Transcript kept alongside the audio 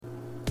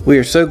We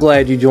are so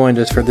glad you joined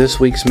us for this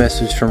week's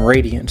message from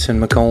Radiance in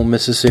McComb,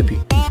 Mississippi.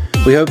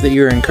 We hope that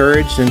you're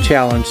encouraged and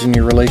challenged in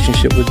your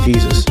relationship with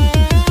Jesus.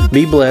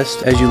 Be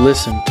blessed as you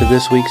listen to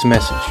this week's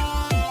message.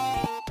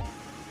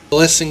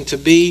 Blessing to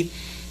be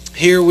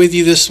here with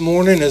you this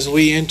morning as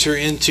we enter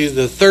into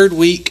the third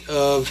week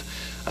of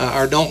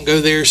our Don't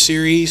Go There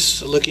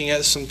series, looking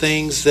at some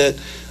things that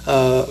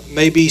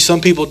maybe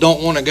some people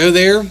don't want to go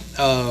there.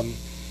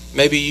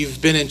 Maybe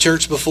you've been in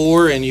church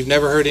before and you've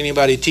never heard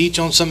anybody teach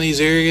on some of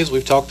these areas.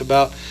 We've talked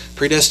about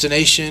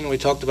predestination. We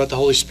talked about the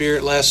Holy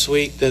Spirit last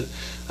week that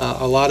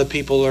a lot of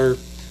people are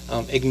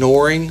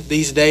ignoring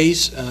these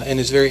days, and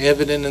it's very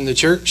evident in the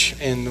church.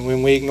 And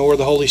when we ignore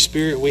the Holy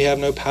Spirit, we have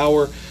no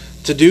power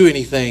to do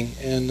anything.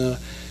 And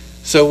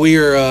so we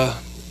are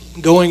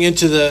going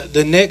into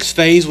the next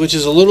phase, which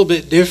is a little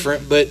bit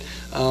different, but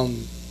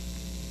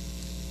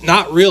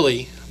not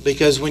really.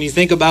 Because when you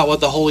think about what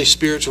the Holy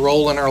Spirit's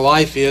role in our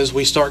life is,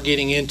 we start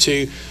getting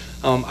into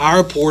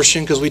our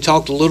portion, because we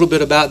talked a little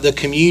bit about the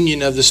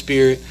communion of the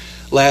Spirit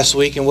last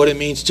week and what it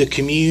means to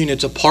commune.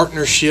 It's a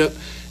partnership,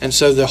 and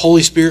so the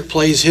Holy Spirit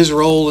plays His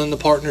role in the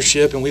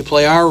partnership, and we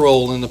play our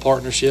role in the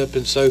partnership.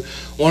 And so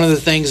one of the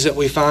things that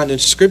we find in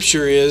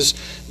Scripture is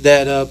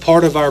that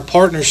part of our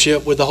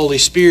partnership with the Holy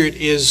Spirit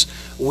is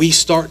we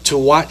start to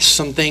watch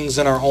some things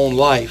in our own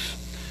life.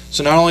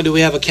 So not only do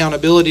we have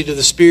accountability to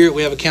the Spirit,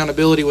 we have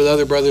accountability with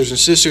other brothers and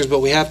sisters, but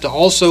we have to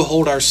also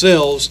hold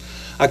ourselves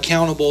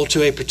accountable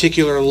to a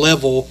particular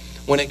level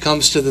when it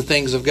comes to the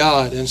things of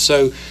God. And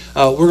so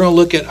we're going to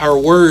look at our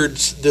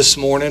words this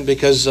morning,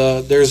 because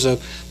there's a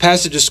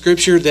passage of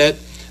Scripture that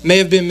may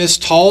have been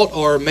mistaught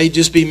or may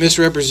just be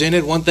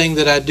misrepresented. One thing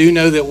that I do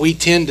know that we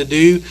tend to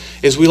do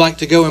is we like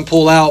to go and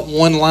pull out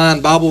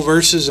one-line Bible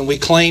verses and we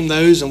claim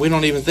those, and we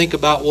don't even think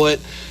about what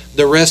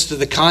the rest of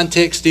the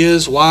context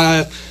is,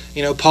 why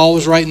Paul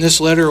was writing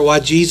this letter, or why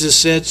Jesus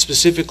said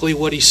specifically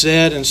what he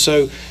said. And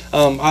so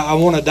I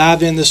want to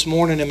dive in this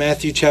morning in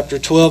Matthew chapter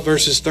 12,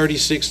 verses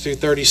 36 through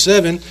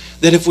 37,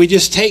 that if we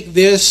just take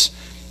this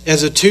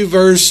as a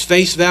two-verse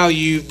face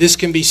value, this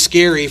can be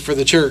scary for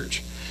the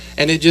church.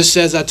 And it just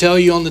says, I tell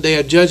you, on the day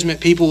of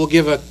judgment, people will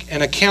give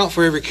an account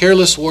for every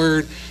careless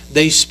word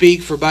they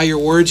speak, for by your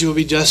words you will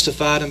be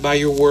justified, and by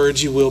your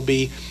words you will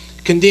be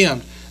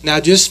condemned. Now,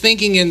 just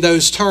thinking in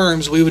those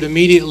terms, we would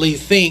immediately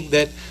think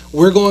that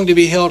we're going to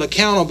be held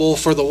accountable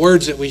for the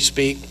words that we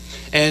speak.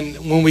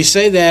 And when we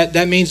say that,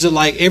 that means that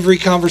like every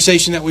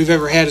conversation that we've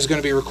ever had is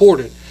going to be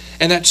recorded.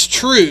 And that's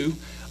true,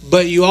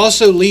 but you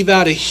also leave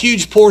out a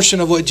huge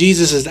portion of what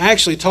Jesus is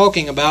actually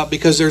talking about,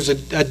 because there's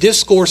a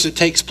discourse that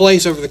takes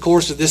place over the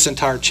course of this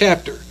entire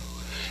chapter.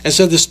 And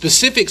so the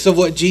specifics of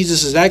what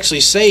Jesus is actually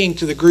saying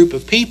to the group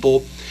of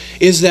people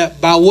is that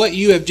by what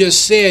you have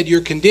just said, you're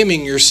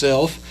condemning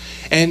yourself.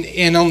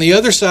 And on the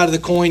other side of the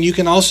coin, you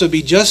can also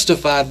be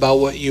justified by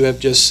what you have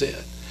just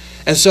said.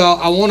 And so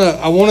I want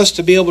us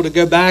to be able to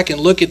go back and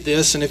look at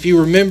this. And if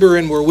you remember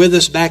and were with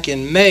us back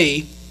in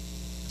May,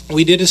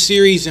 we did a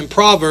series in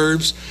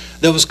Proverbs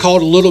that was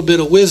called A Little Bit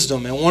of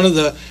Wisdom. And one of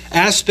the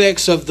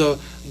aspects of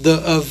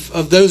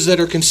of those that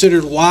are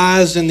considered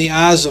wise in the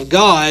eyes of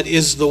God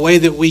is the way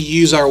that we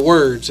use our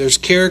words. There's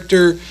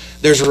character,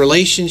 there's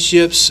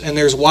relationships, and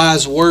there's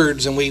wise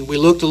words. And we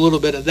looked a little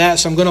bit at that.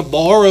 So I'm going to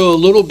borrow a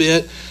little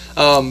bit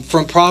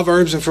from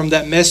Proverbs and from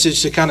that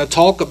message to kind of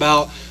talk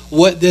about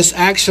what this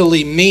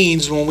actually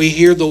means when we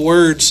hear the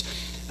words,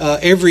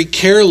 every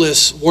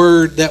careless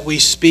word that we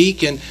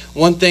speak. And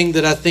one thing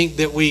that I think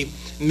that we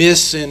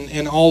miss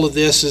in all of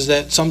this is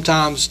that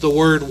sometimes the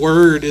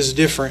word is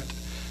different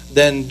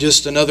than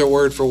just another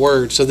word for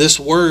word. So this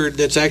word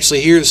that's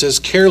actually here that says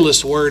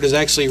careless word is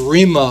actually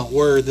rhema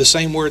word, the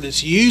same word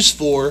that's used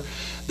for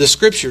the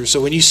Scripture.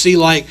 So when you see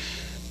like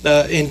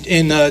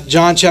in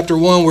John chapter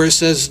 1 where it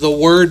says the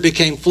Word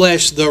became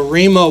flesh, the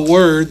rhema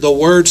word, the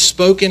word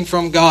spoken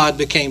from God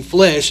became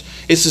flesh,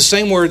 it's the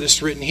same word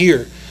that's written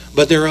here.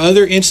 But there are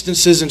other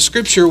instances in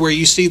Scripture where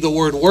you see the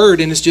word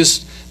and it's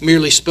just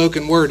merely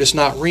spoken word. It's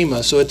not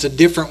rhema. So it's a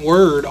different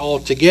word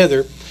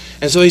altogether.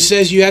 And so he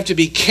says you have to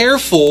be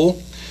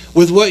careful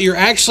with what you're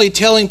actually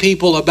telling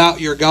people about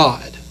your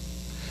God.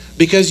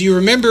 Because you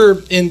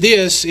remember in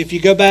this, if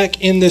you go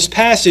back in this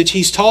passage,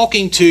 he's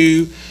talking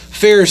to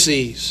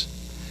Pharisees.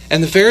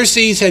 And the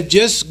Pharisees have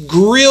just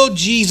grilled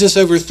Jesus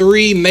over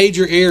three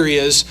major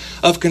areas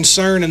of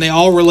concern, and they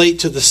all relate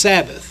to the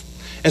Sabbath.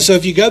 And so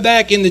if you go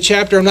back in the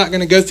chapter, I'm not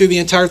going to go through the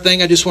entire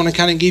thing. I just want to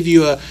kind of give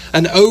you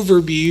an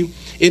overview.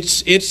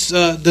 It's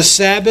the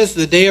Sabbath,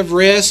 the day of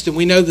rest, and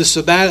we know the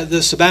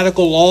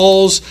sabbatical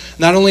laws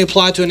not only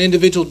apply to an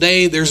individual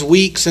day, there's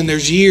weeks and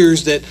there's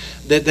years that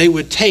they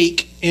would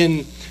take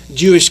in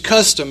Jewish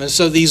custom. And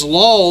so these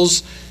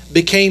laws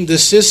became the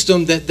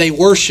system that they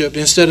worshiped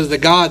instead of the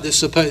God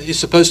that is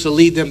supposed to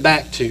lead them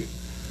back to.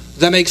 Does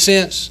that make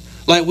sense?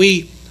 Like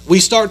we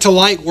start to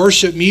like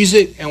worship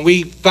music and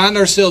we find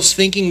ourselves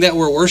thinking that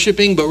we're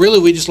worshiping, but really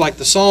we just like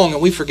the song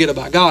and we forget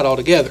about God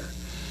altogether.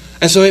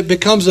 And so it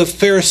becomes a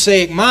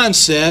Pharisaic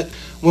mindset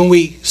when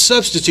we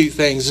substitute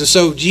things. And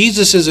so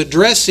Jesus is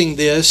addressing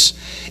this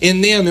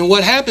in them. And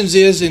what happens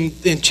is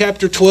in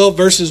chapter 12,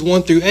 verses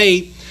 1 through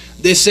 8,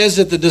 it says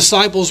that the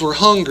disciples were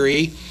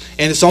hungry,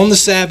 and it's on the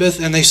Sabbath,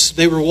 and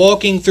they were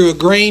walking through a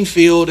grain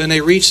field, and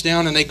they reached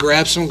down and they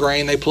grabbed some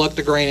grain, they plucked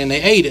the grain, and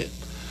they ate it.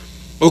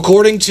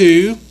 According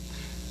to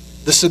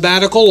the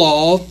sabbatical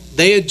law,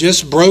 they had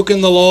just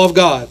broken the law of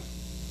God.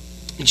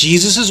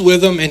 Jesus is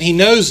with them, and he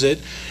knows it.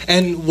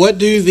 And what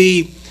do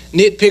the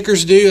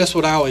nitpickers do? That's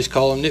what I always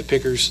call them,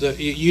 nitpickers.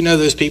 You know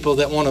those people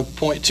that want to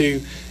point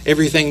to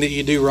everything that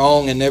you do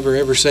wrong and never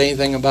ever say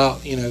anything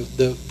about,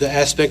 the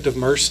aspect of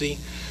mercy.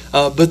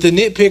 But the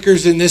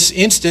nitpickers in this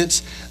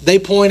instance, they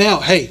point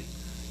out, hey,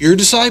 your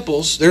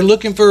disciples, they're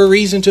looking for a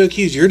reason to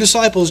accuse. Your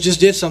disciples just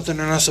did something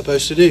they're not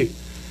supposed to do.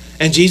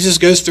 And Jesus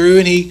goes through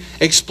and he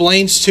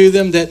explains to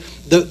them that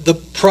the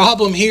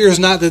problem here is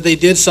not that they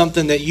did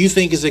something that you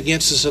think is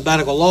against the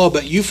sabbatical law,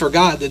 but you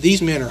forgot that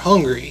these men are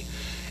hungry,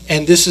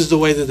 and this is the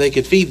way that they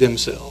could feed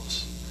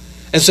themselves.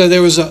 And so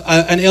there was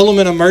an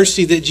element of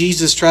mercy that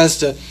Jesus tries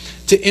to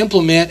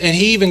implement, and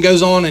he even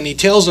goes on and he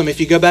tells them, if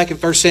you go back in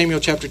 1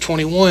 Samuel chapter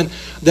 21,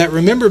 that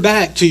remember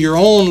back to your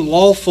own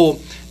lawful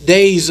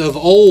days of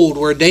old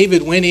where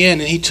David went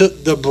in and he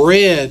took the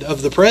bread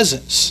of the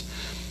presence,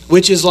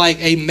 which is like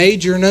a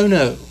major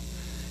no-no.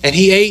 And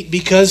he ate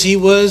because he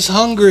was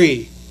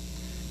hungry.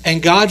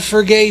 And God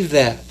forgave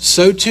that.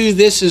 So too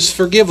this is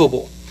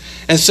forgivable.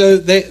 And so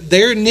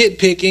they're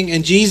nitpicking,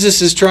 and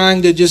Jesus is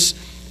trying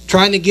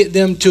to get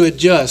them to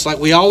adjust. Like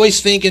we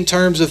always think in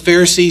terms of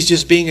Pharisees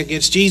just being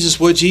against Jesus.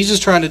 What Jesus is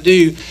trying to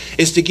do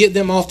is to get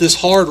them off this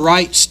hard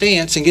right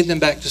stance and get them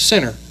back to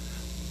center.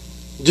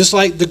 Just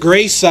like the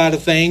grace side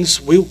of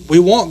things, we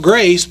want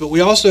grace, but we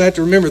also have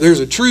to remember there's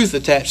a truth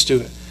attached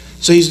to it.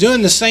 So he's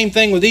doing the same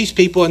thing with these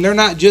people, and they're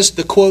not just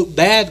the, quote,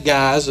 bad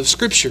guys of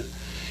Scripture.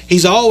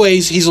 He's a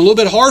little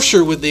bit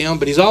harsher with them,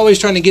 but he's always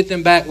trying to get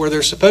them back where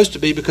they're supposed to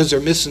be because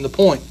they're missing the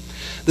point.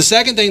 The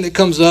second thing that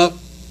comes up,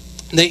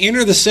 they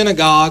enter the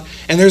synagogue,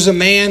 and there's a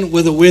man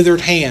with a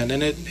withered hand.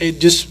 And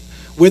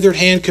withered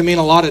hand can mean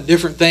a lot of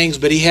different things,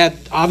 but he had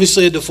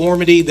obviously a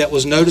deformity that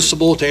was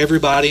noticeable to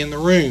everybody in the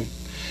room.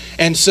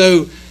 And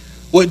so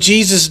what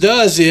Jesus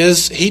does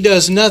is he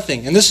does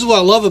nothing. And this is what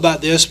I love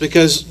about this,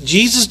 because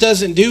Jesus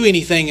doesn't do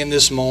anything in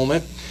this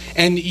moment.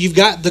 And you've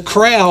got the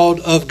crowd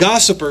of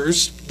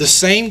gossipers, the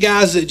same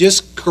guys that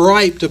just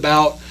griped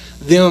about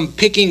them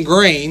picking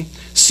grain,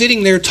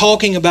 sitting there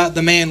talking about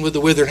the man with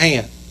the withered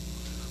hand.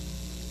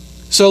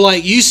 So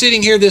like you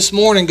sitting here this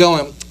morning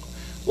going,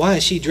 why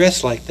is she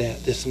dressed like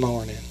that this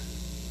morning?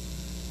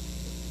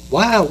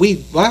 Why are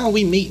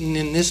we meeting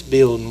in this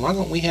building? Why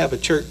don't we have a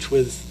church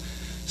with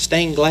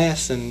stained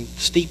glass and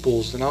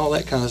steeples and all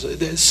that kind of stuff?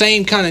 The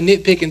same kind of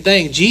nitpicking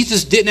thing.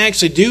 Jesus didn't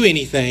actually do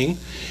anything,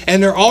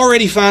 and they're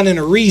already finding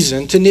a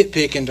reason to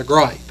nitpick and to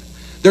gripe.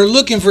 They're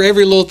looking for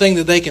every little thing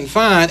that they can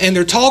find, and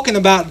they're talking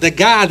about the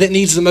guy that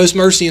needs the most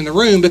mercy in the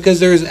room because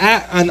there's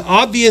an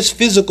obvious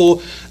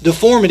physical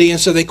deformity, and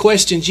so they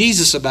question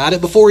Jesus about it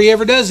before he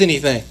ever does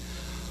anything.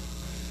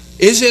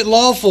 Is it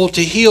lawful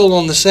to heal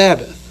on the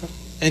Sabbath?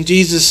 And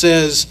Jesus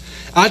says,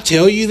 I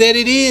tell you that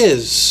it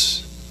is,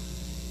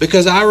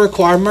 because I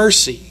require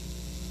mercy,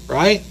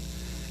 right?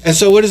 And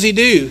so what does he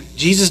do?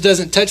 Jesus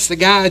doesn't touch the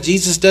guy.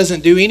 Jesus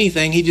doesn't do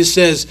anything. He just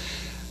says,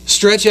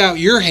 stretch out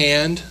your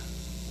hand.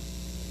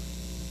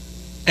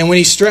 And when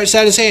he stretched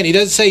out his hand, he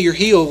doesn't say you're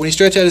healed. When he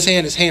stretched out his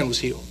hand was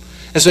healed.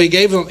 And so he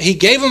gave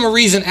them a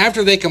reason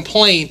after they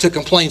complained to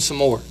complain some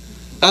more.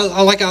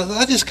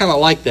 I just kind of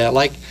like that.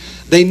 Like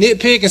they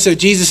nitpick, and so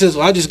Jesus says,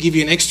 well, I'll just give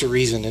you an extra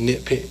reason to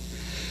nitpick.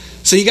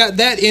 So you got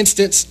that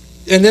instance.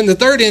 And then the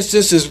third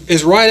instance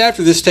is right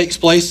after this takes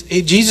place.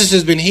 Jesus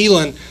has been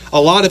healing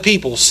a lot of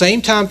people.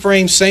 Same time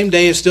frame, same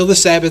day. It's still the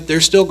Sabbath.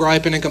 They're still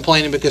griping and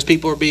complaining because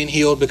people are being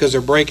healed because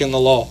they're breaking the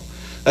law.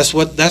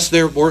 That's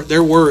their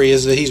worry,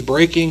 is that he's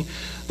breaking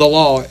the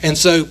law. And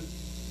so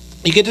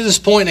you get to this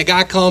point, and a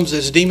guy comes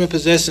that's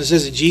demon-possessed and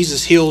says that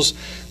Jesus heals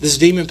this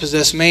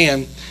demon-possessed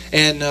man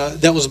and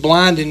that was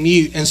blind and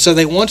mute. And so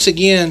they once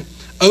again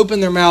open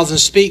their mouths and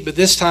speak, but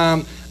this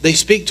time they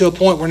speak to a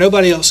point where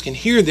nobody else can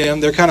hear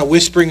them. They're kind of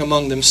whispering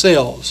among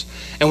themselves.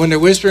 And when they're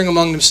whispering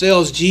among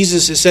themselves,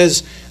 Jesus, it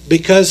says,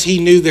 because he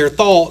knew their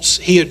thoughts,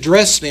 he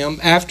addressed them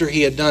after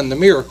he had done the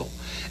miracle.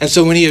 And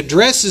so when he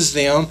addresses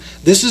them,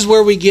 this is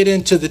where we get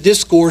into the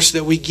discourse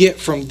that we get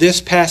from this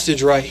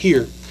passage right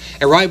here.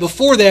 And right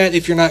before that,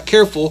 if you're not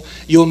careful,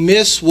 you'll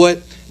miss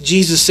what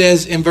Jesus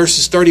says in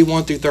verses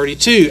 31 through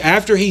 32.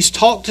 After he's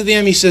talked to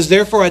them, he says,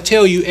 therefore I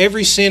tell you,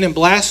 every sin and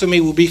blasphemy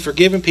will be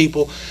forgiven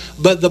people,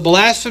 but the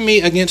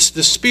blasphemy against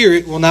the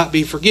Spirit will not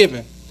be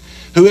forgiven.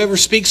 Whoever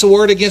speaks a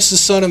word against the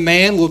Son of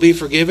Man will be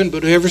forgiven,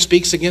 but whoever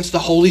speaks against the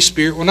Holy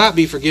Spirit will not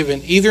be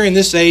forgiven, either in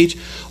this age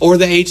or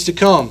the age to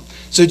come.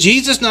 So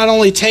Jesus not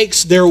only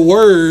takes their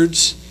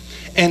words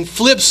and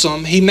flips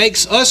them, he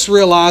makes us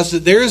realize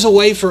that there is a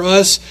way for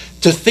us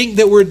to think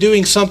that we're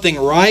doing something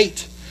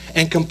right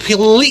and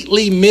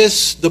completely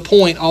miss the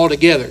point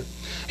altogether.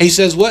 He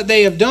says what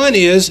they have done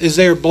is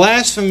they're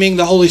blaspheming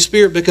the Holy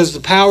Spirit because the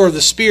power of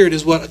the Spirit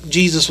is what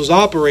Jesus was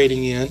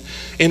operating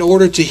in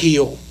order to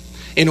heal,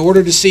 in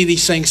order to see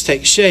these things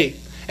take shape.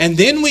 And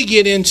then we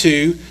get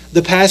into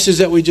the passage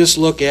that we just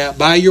look at.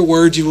 By your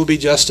words you will be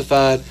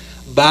justified.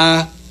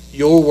 By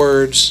your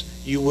words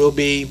you will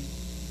be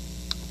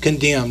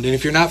condemned. And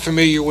if you're not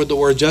familiar with the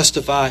word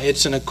justify,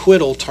 it's an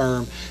acquittal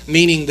term,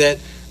 meaning that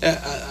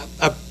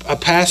a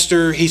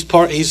pastor, he's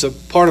a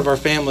part of our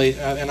family,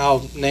 and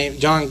I'll name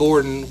John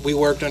Gordon. We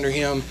worked under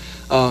him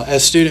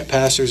as student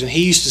pastors, and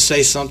he used to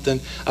say something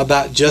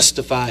about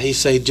justify. He'd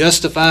say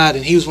justified,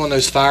 and he was one of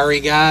those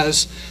fiery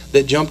guys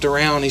that jumped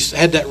around. He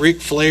had that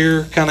Ric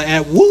Flair kind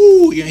of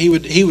woo. You know,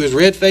 he was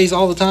red faced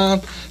all the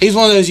time. He's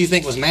one of those you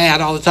think was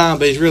mad all the time,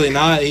 but he's really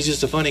not. He's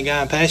just a funny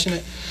guy and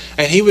passionate.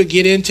 And he would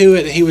get into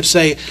it, and he would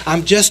say,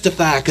 "I'm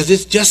justified because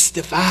it's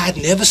justified,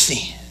 never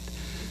sinned."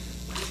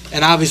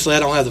 And obviously, I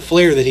don't have the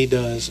flair that he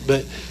does,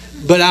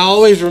 but I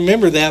always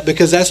remember that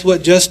because that's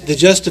what the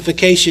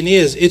justification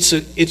is.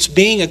 It's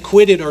being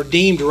acquitted or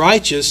deemed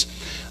righteous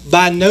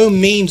by no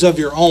means of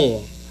your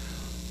own.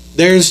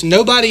 There's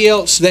nobody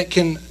else that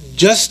can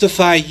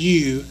justify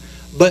you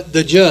but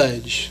the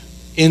judge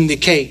in the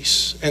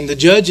case. And the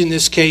judge in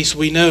this case,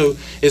 we know,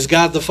 is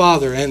God the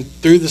Father. And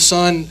through the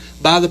Son,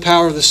 by the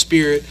power of the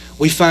Spirit,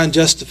 we find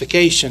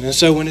justification. And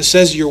so when it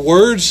says your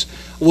words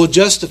will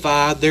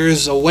justify, there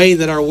is a way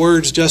that our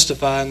words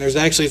justify. And there's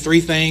actually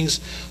three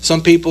things.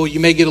 Some people, you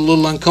may get a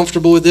little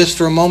uncomfortable with this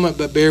for a moment,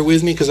 but bear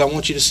with me because I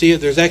want you to see it.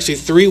 There's actually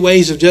three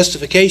ways of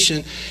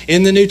justification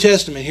in the New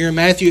Testament. Here in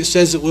Matthew, it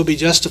says that we'll be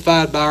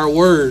justified by our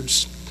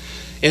words.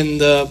 In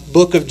the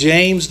book of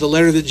James, the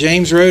letter that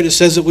James wrote, it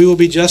says that we will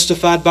be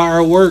justified by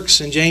our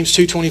works. In James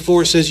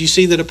 2:24, it says, you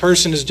see that a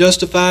person is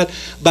justified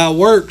by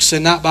works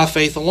and not by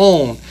faith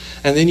alone.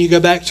 And then you go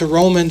back to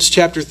Romans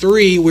chapter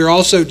 3, we're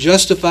also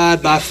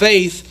justified by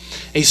faith.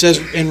 He says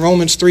in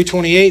Romans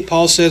 3:28,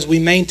 Paul says, we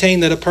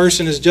maintain that a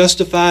person is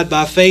justified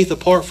by faith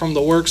apart from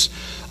the works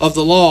of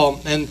the law.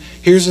 And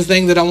here's the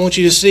thing that I want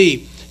you to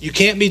see. You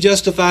can't be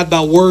justified by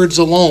words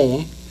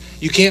alone.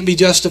 You can't be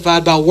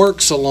justified by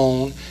works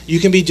alone. You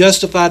can be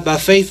justified by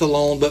faith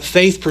alone, but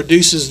faith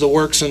produces the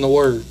works and the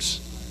words.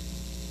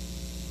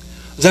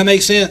 Does that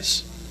make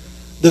sense?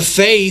 The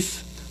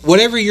faith,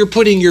 whatever you're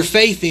putting your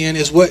faith in,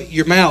 is what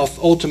your mouth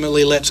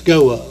ultimately lets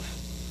go of.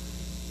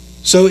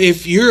 So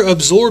if you're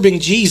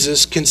absorbing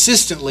Jesus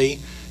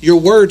consistently,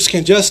 your words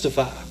can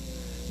justify,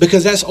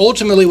 because that's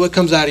ultimately what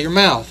comes out of your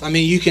mouth. I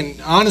mean, you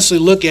can honestly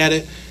look at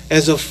it.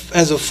 As a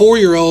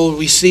 4-year-old,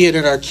 we see it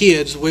in our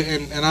kids,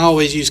 and I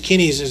always use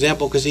Kenny as an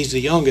example because he's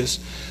the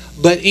youngest.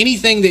 But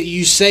anything that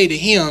you say to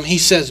him, he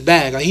says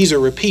back. Like, he's a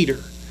repeater.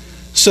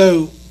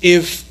 So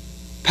if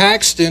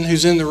Paxton,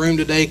 who's in the room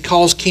today,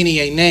 calls Kenny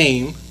a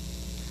name,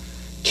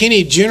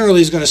 Kenny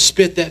generally is going to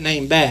spit that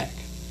name back.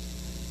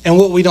 And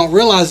what we don't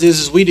realize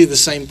is we do the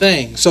same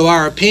thing. So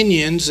our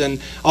opinions and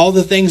all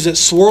the things that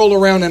swirl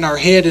around in our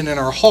head and in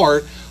our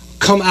heart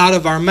come out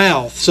of our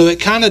mouth. So it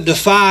kind of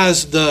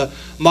defies the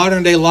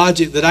modern day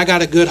logic that I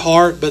got a good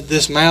heart, but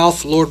this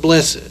mouth, Lord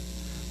bless it.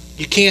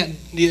 You can't,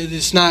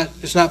 it's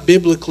not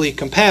biblically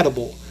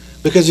compatible.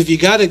 Because if you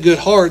got a good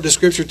heart, the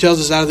scripture tells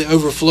us out of the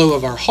overflow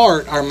of our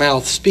heart, our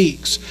mouth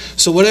speaks.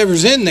 So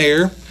whatever's in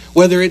there,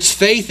 whether it's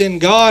faith in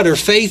God or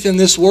faith in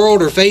this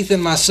world or faith in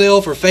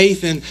myself or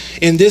faith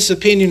in this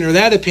opinion or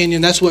that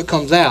opinion, that's what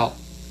comes out.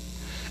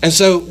 And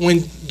so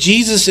when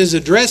Jesus is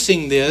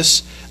addressing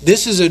this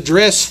is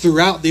addressed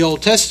throughout the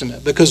Old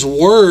Testament because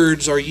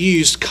words are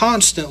used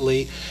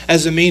constantly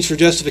as a means for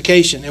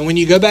justification. And when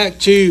you go back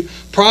to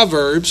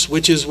Proverbs,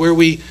 which is where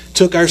we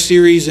took our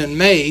series in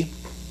May,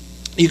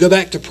 you go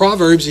back to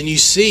Proverbs and you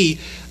see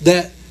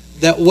that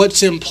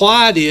what's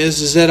implied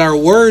is that our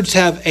words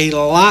have a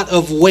lot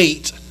of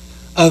weight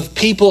of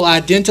people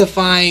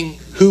identifying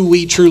who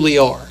we truly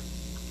are.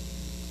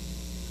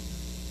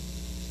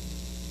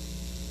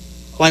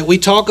 Like, we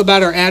talk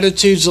about our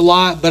attitudes a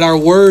lot, but our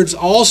words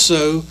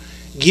also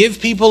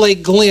give people a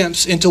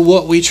glimpse into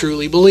what we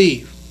truly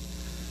believe.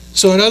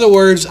 So in other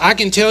words, I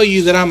can tell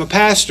you that I'm a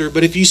pastor,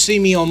 but if you see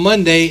me on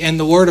Monday and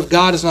the Word of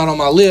God is not on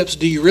my lips,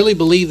 do you really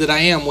believe that I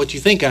am what you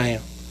think I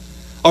am?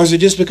 Or is it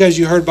just because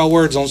you heard my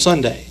words on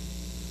Sunday?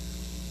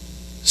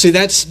 See,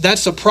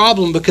 that's a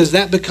problem because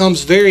that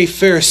becomes very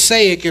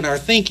Pharisaic in our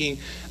thinking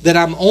that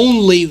I'm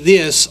only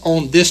this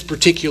on this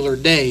particular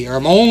day, or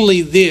I'm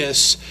only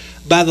this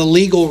by the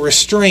legal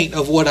restraint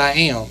of what I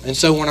am. And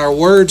so when our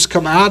words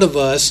come out of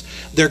us,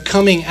 they're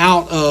coming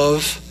out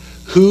of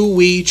who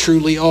we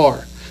truly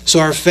are. So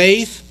our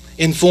faith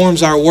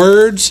informs our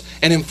words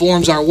and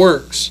informs our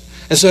works.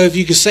 And so if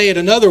you could say it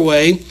another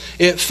way,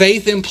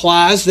 faith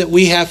implies that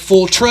we have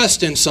full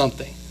trust in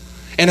something.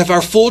 And if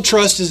our full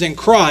trust is in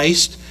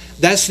Christ,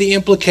 that's the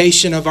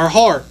implication of our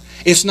heart.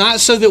 It's not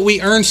so that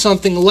we earn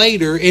something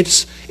later.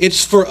 It's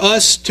for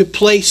us to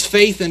place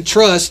faith and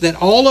trust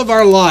that all of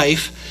our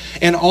life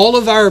and all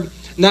of our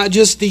not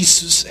just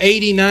these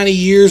 80, 90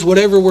 years,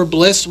 whatever we're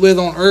blessed with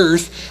on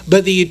earth,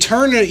 but the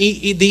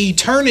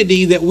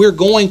eternity that we're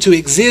going to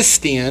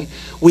exist in.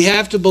 We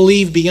have to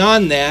believe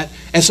beyond that.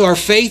 And so our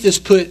faith is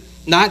put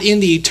not in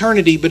the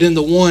eternity, but in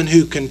the one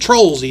who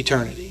controls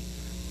eternity.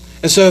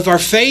 And so if our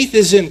faith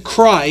is in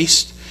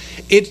Christ,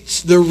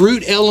 it's the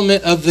root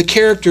element of the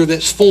character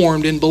that's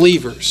formed in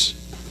believers,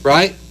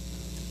 right?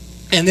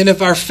 And then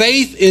if our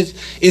faith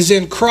is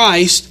in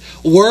Christ,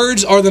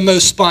 words are the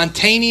most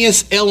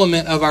spontaneous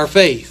element of our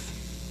faith.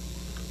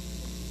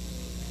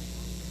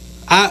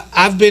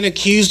 I've been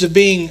accused of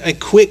being a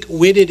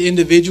quick-witted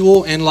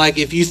individual, and like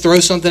if you throw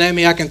something at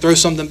me, I can throw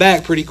something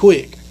back pretty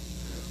quick.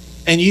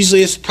 And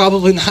usually it's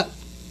probably not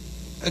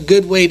a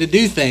good way to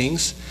do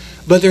things,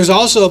 but there's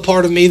also a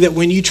part of me that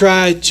when you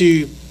try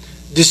to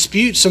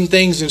dispute some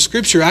things in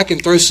Scripture, I can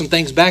throw some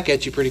things back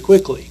at you pretty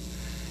quickly.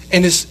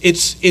 And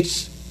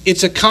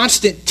it's a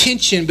constant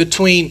tension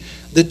between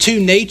the two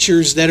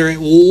natures that are at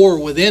war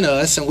within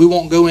us, and we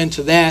won't go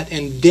into that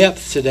in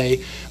depth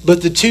today,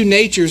 but the two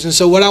natures. And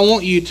so what I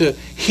want you to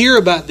hear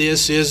about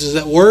this is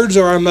that words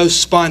are our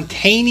most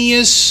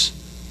spontaneous,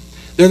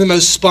 they're the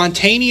most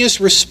spontaneous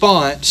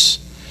response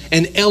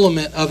and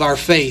element of our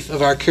faith,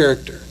 of our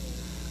character.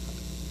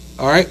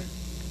 All right?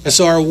 And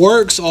so our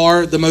works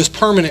are the most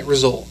permanent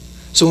result.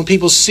 So when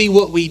people see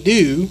what we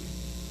do,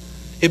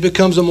 it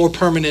becomes a more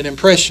permanent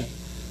impression.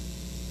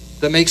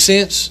 That makes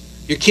sense?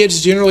 Your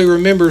kids generally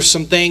remember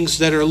some things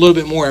that are a little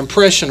bit more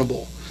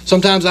impressionable.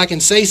 Sometimes I can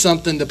say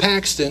something to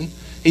Paxton.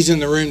 He's in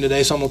the room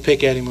today, so I'm going to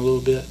pick at him a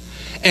little bit.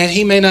 And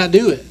he may not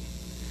do it.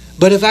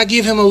 But if I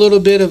give him a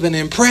little bit of an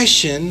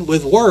impression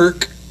with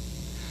work,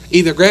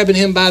 either grabbing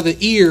him by the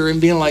ear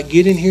and being like,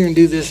 get in here and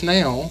do this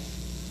now,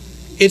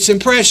 it's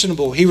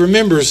impressionable. He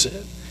remembers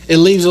it. It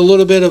leaves a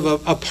little bit of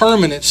a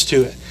permanence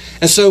to it.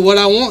 And so what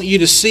I want you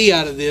to see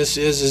out of this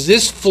is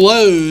this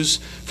flows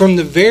from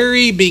the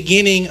very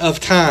beginning of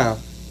time.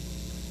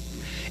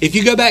 If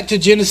you go back to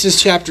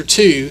Genesis chapter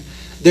 2,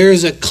 there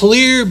is a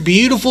clear,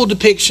 beautiful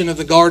depiction of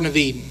the Garden of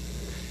Eden.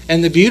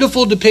 And the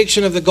beautiful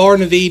depiction of the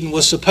Garden of Eden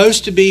was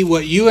supposed to be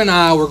what you and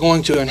I were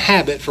going to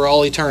inhabit for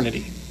all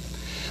eternity.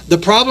 The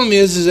problem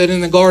is that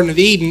in the Garden of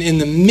Eden, in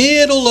the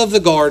middle of the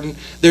garden,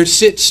 there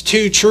sits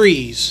two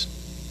trees.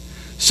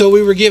 So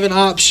we were given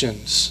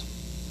options.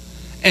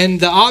 And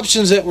the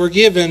options that were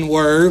given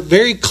were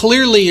very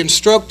clearly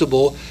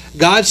instructable.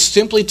 God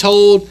simply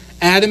told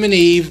Adam and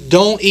Eve,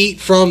 don't eat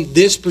from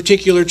this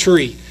particular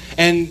tree.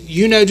 And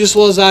you know just as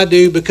well as I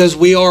do, because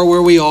we are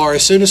where we are,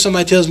 as soon as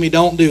somebody tells me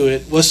don't do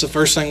it, what's the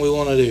first thing we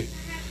want to do?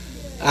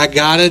 I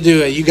got to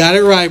do it. You got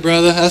it right,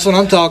 brother. That's what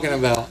I'm talking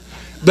about.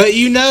 But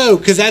you know,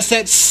 because that's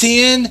that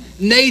sin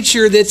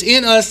nature that's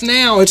in us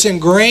now. It's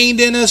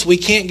ingrained in us. We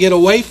can't get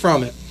away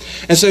from it.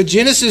 And so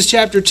Genesis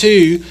chapter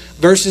 2,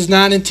 verses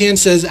 9 and 10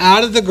 says,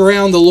 out of the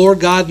ground the Lord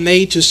God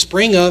made to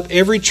spring up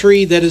every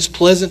tree that is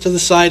pleasant to the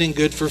sight and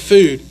good for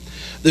food.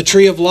 The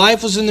tree of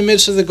life was in the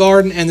midst of the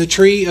garden, and the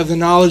tree of the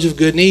knowledge of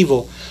good and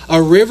evil.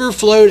 A river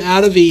flowed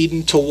out of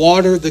Eden to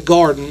water the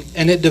garden,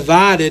 and it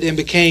divided and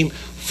became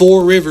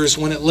 4 rivers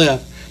when it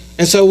left.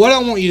 And so what I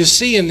want you to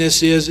see in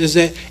this is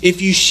that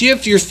if you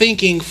shift your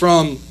thinking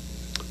from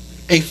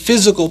a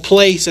physical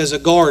place as a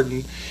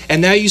garden,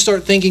 and now you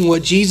start thinking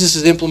what Jesus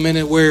has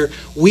implemented, where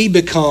we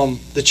become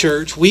the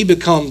church, we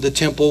become the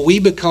temple, we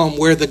become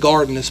where the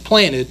garden is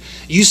planted,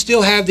 you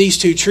still have these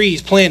two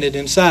trees planted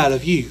inside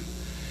of you.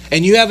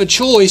 And you have a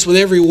choice with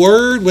every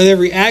word, with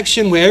every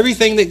action, with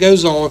everything that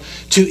goes on,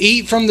 to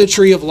eat from the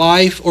tree of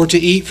life or to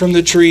eat from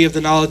the tree of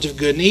the knowledge of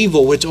good and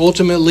evil, which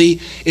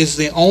ultimately is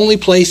the only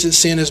place that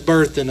sin is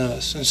birthed in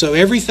us. And so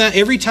every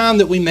time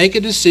that we make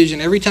a decision,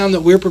 every time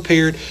that we're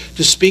prepared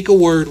to speak a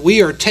word,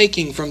 we are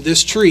taking from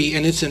this tree,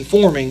 and it's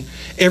informing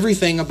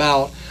everything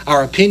about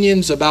our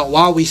opinions, about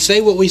why we say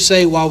what we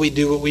say, why we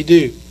do what we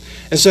do.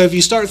 And so if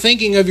you start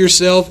thinking of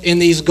yourself in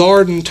these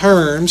garden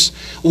terms,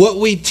 what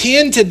we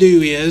tend to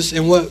do is,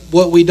 and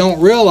what we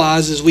don't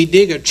realize is, we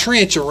dig a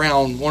trench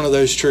around one of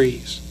those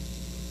trees.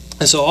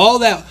 And so all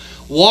that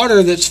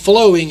water that's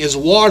flowing is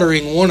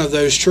watering one of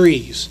those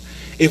trees.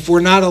 If we're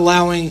not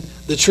allowing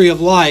the tree of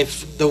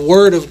life, the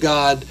Word of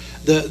God,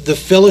 the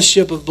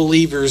fellowship of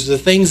believers, the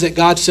things that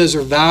God says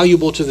are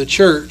valuable to the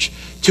church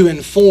to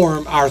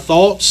inform our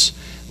thoughts,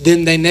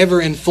 then they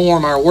never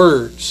inform our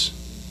words.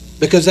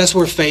 Because that's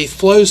where faith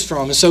flows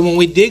from. And so when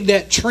we dig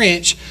that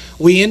trench,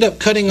 we end up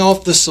cutting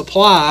off the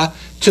supply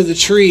to the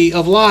tree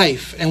of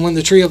life. And when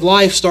the tree of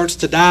life starts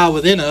to die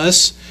within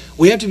us,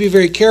 we have to be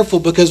very careful,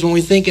 because when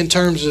we think in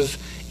terms of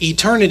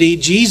eternity,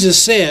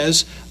 Jesus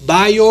says,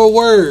 by your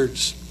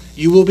words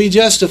you will be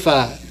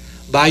justified.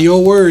 By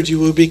your words you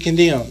will be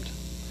condemned.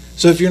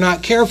 So if you're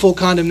not careful,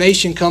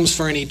 condemnation comes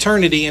for an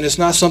eternity, and it's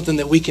not something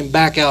that we can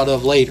back out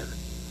of later.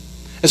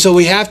 And so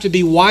we have to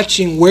be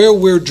watching where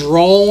we're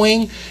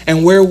drawing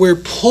and where we're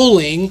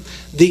pulling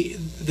the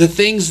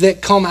things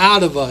that come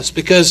out of us.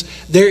 Because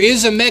there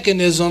is a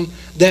mechanism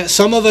that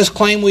some of us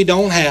claim we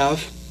don't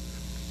have,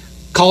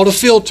 called a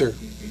filter.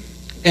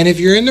 And if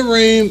you're in the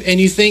room and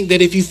you think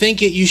that if you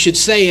think it, you should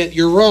say it,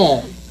 you're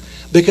wrong.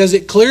 Because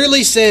it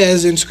clearly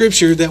says in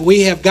Scripture that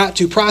we have got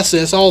to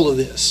process all of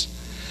this.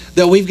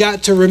 That we've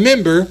got to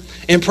remember.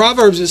 In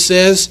Proverbs it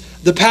says,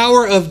 the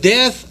power of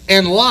death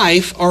and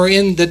life are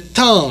in the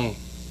tongue.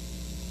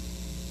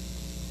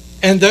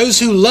 And those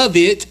who love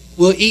it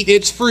will eat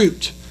its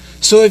fruit.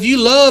 So if you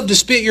love to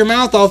spit your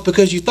mouth off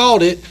because you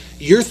thought it,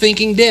 you're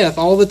thinking death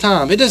all the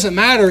time. It doesn't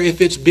matter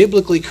if it's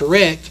biblically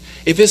correct.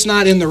 If it's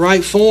not in the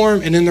right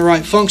form and in the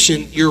right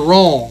function, you're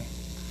wrong.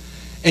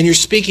 And you're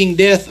speaking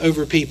death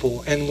over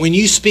people. And when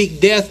you speak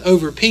death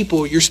over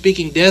people, you're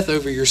speaking death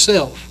over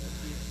yourself.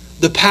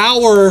 The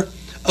power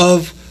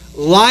of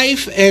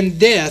life and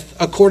death,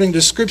 according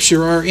to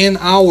Scripture, are in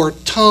our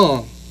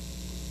tongue.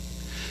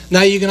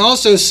 Now, you can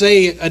also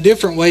say it a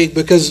different way,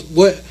 because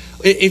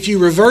if you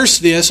reverse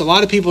this, a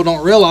lot of people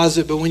don't realize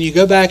it, but when you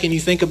go back and you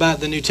think about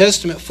the New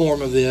Testament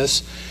form of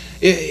this,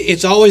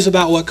 it's always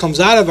about what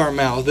comes out of our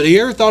mouth. But have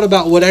you ever thought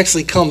about what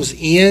actually comes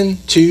in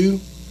too?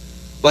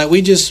 Like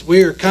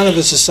we're kind of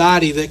a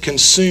society that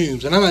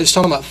consumes. And I'm not just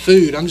talking about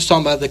food. I'm just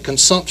talking about the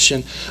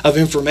consumption of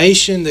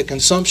information, the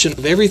consumption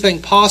of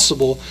everything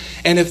possible.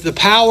 And if the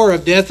power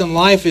of death and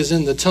life is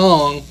in the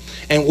tongue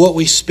and what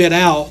we spit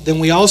out, then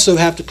we also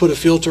have to put a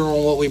filter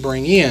on what we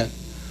bring in.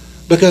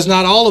 Because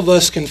not all of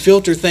us can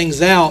filter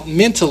things out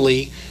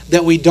mentally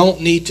that we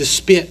don't need to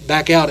spit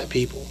back out at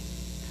people.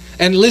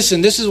 And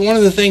listen, this is one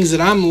of the things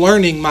that I'm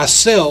learning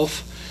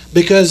myself,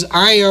 because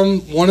I am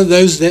one of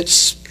those that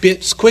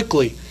spits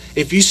quickly.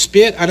 If you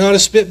spit, I know how to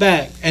spit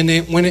back. And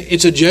then when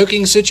it's a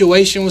joking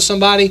situation with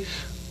somebody,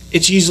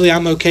 it's usually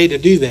I'm okay to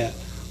do that.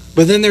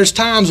 But then there's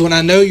times when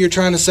I know you're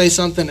trying to say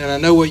something and I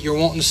know what you're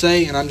wanting to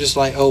say, and I'm just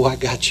like, oh, I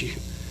got you.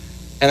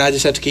 And I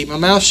just have to keep my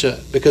mouth shut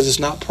because it's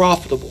not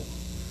profitable.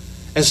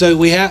 And so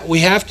we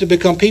have to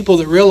become people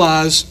that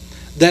realize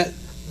that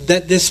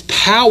this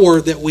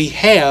power that we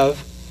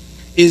have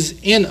is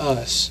in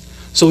us.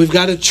 So we've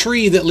got a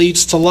tree that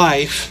leads to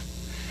life,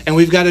 and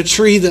we've got a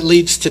tree that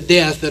leads to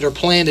death that are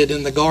planted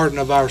in the garden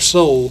of our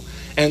soul.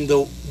 And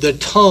the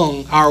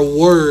tongue, our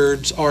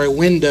words, are a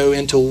window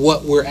into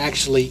what we're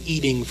actually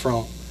eating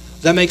from.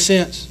 Does that make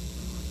sense?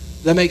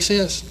 Does that make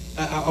sense?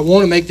 I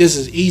want to make this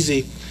as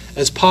easy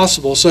as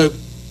possible. So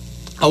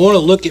I want to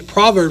look at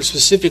Proverbs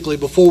specifically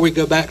before we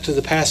go back to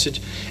the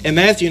passage in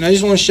Matthew. And I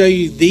just want to show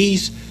you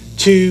these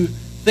two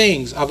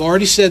things. I've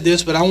already said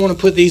this, but I want to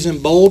put these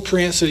in bold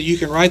print so that you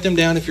can write them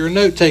down if you're a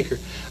note taker.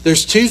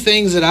 There's two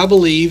things that I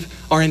believe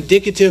are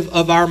indicative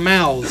of our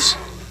mouths.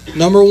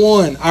 Number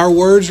one, our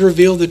words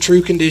reveal the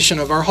true condition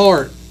of our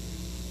heart.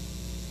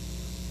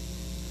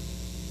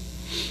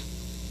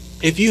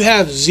 If you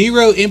have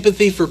zero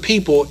empathy for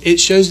people, it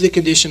shows the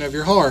condition of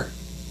your heart.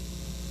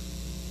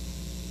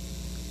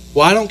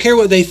 Well, I don't care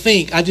what they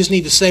think. I just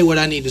need to say what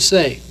I need to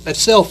say.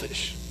 That's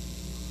selfish.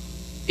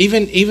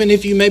 Even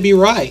if you may be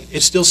right,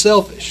 it's still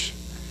selfish.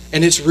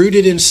 And it's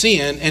rooted in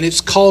sin, and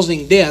it's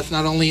causing death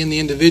not only in the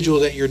individual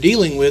that you're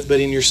dealing with, but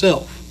in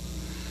yourself.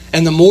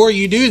 And the more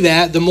you do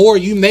that, the more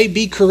you may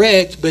be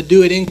correct, but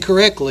do it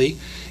incorrectly.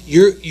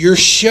 You're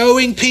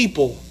showing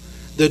people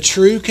the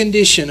true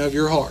condition of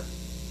your heart.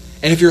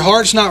 And if your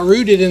heart's not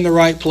rooted in the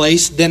right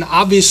place, then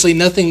obviously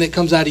nothing that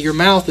comes out of your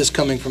mouth is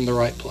coming from the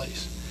right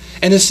place.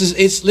 And this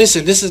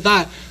is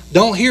not,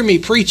 don't hear me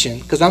preaching,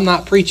 because I'm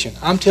not preaching.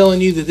 I'm telling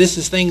you that this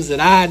is things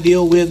that I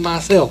deal with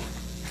myself.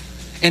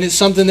 And it's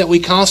something that we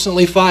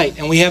constantly fight,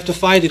 and we have to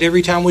fight it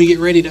every time we get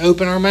ready to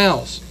open our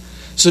mouths.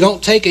 So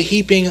don't take a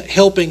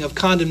helping of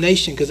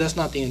condemnation, because that's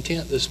not the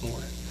intent this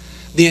morning.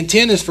 The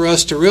intent is for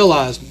us to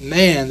realize,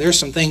 man, there's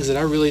some things that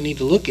I really need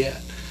to look at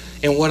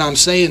in what I'm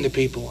saying to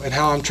people and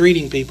how I'm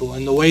treating people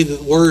and the way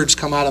that words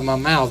come out of my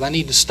mouth. I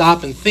need to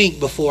stop and think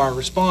before I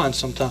respond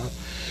sometimes.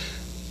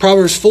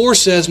 Proverbs 4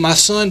 says, my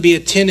son, be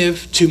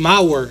attentive to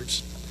my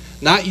words.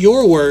 Not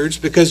your words,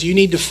 because you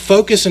need to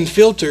focus and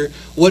filter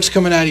what's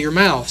coming out of your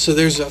mouth. So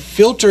there's a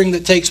filtering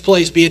that takes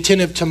place. Be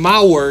attentive to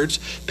my words.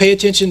 Pay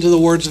attention to the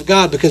words of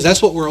God, because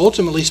that's what we're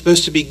ultimately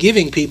supposed to be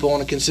giving people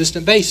on a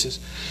consistent basis.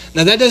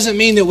 Now that doesn't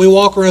mean that we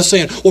walk around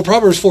saying, well,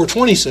 Proverbs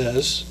 4:20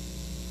 says.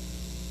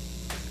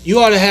 You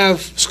ought to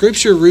have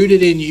Scripture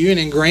rooted in you and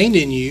ingrained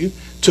in you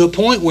to a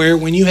point where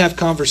when you have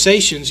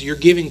conversations, you're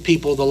giving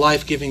people the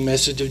life-giving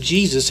message of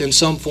Jesus in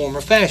some form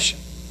or fashion.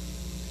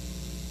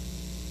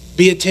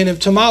 Be attentive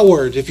to my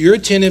words. If you're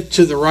attentive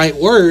to the right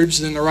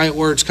words, then the right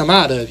words come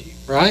out of you,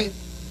 right?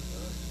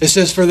 It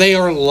says, for they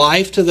are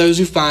life to those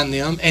who find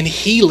them and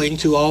healing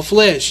to all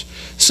flesh.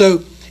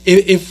 So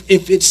if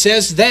it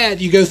says that,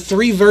 you go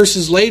 3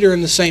 verses later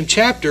in the same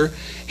chapter,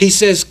 he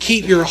says,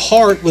 keep your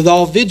heart with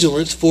all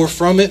vigilance, for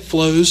from it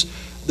flows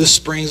the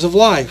springs of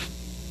life.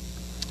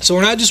 So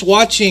we're not just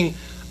watching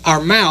our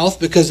mouth,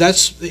 because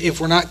if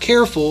we're not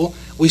careful,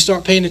 we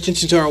start paying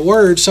attention to our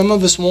words. Some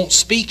of us won't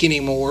speak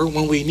anymore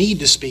when we need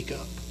to speak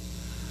up.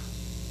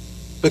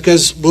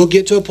 Because we'll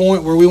get to a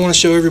point where we want to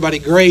show everybody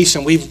grace,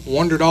 and we've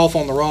wandered off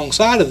on the wrong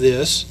side of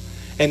this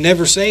and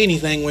never say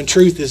anything when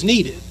truth is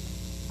needed,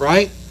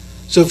 right?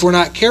 So if we're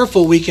not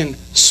careful, we can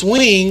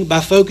swing by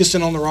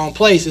focusing on the wrong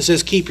place. It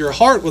says, keep your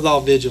heart with all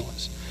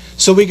vigilance.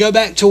 So we go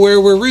back to where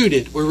we're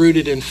rooted. We're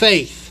rooted in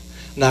faith.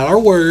 not our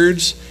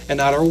words and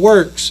not our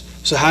works.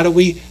 So how do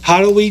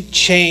we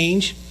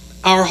change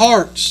our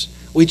hearts?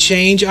 We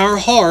change our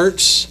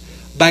hearts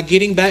by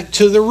getting back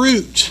to the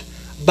root,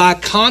 by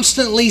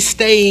constantly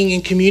staying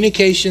in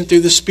communication through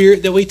the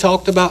Spirit that we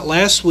talked about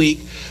last week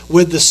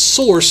with the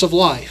source of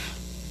life.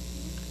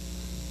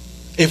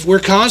 If we're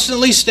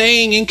constantly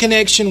staying in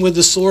connection with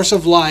the source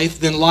of life,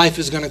 then life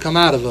is going to come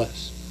out of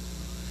us.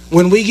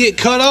 When we get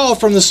cut off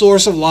from the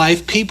source of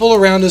life, people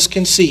around us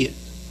can see it.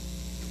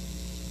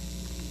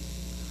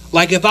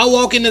 Like if I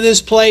walk into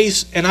this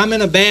place and I'm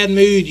in a bad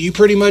mood, you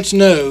pretty much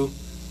know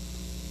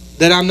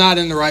that I'm not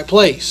in the right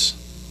place.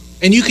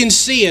 And you can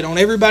see it on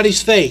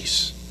everybody's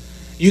face.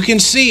 You can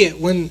see it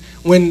when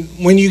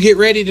you get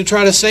ready to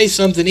try to say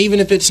something, even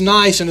if it's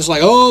nice, and it's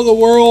like, oh, the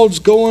world's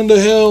going to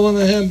hell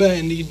and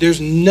there's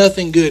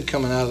nothing good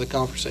coming out of the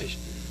conversation.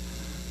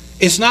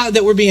 It's not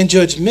that we're being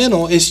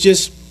judgmental. It's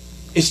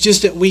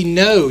just that we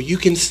know. You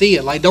can see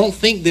it. Like, don't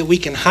think that we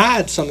can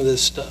hide some of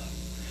this stuff.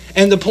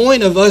 And the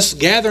point of us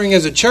gathering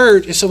as a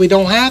church is so we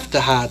don't have to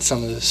hide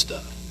some of this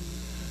stuff.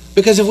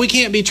 Because if we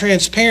can't be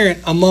transparent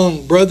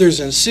among brothers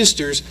and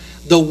sisters,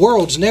 the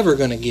world's never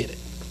going to get it.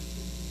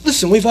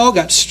 Listen, we've all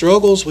got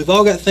struggles. We've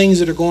all got things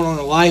that are going on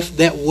in life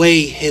that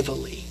weigh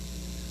heavily.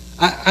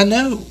 I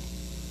know.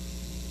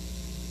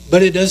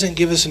 But it doesn't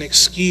give us an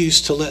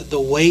excuse to let the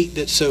weight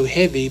that's so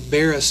heavy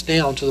bear us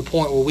down to the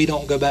point where we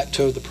don't go back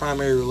to the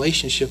primary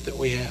relationship that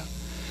we have.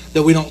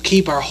 That we don't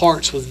keep our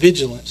hearts with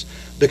vigilance.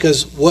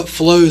 Because what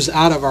flows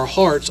out of our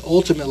hearts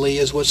ultimately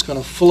is what's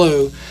going to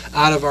flow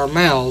out of our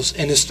mouths.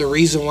 And it's the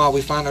reason why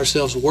we find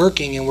ourselves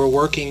working, and we're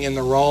working in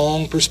the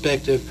wrong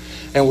perspective,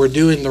 and we're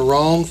doing the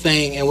wrong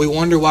thing, and we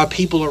wonder why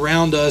people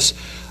around us,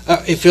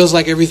 it feels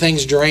like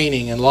everything's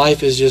draining and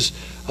life is just,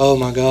 oh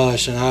my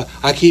gosh, and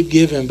I keep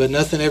giving but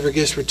nothing ever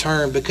gets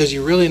returned, because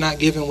you're really not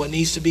giving what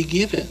needs to be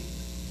given.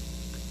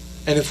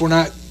 And if we're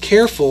not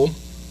careful,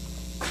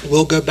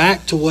 we'll go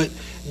back to what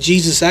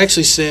Jesus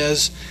actually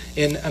says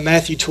in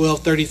Matthew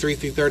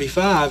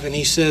 12:33-35, and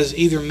he says,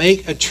 either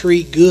make a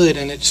tree good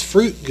and its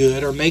fruit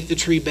good, or make the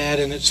tree bad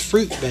and its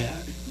fruit bad.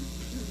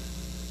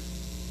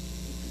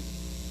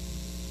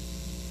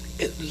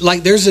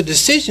 Like there's a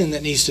decision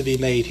that needs to be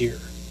made here.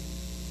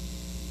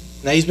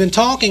 Now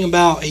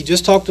he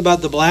just talked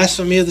about the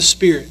blasphemy of the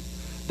Spirit,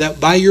 that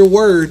by your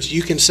words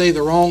you can say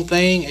the wrong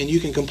thing and you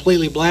can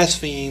completely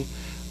blaspheme.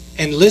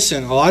 And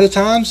listen, a lot of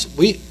times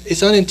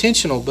it's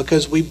unintentional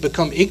because we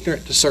become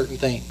ignorant to certain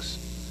things.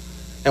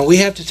 And we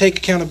have to take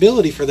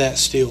accountability for that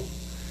still.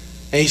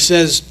 And he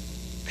says,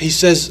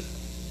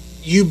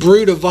 you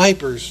brood of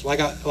vipers.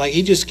 Like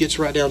he just gets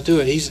right down to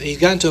it. He's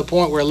gotten to a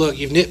point where, look,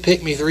 you've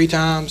nitpicked me 3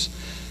 times.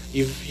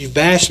 You've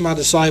bashed my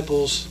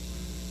disciples.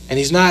 And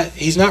he's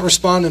not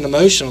responding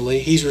emotionally.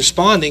 He's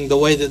responding the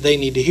way that they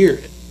need to hear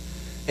it.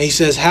 And he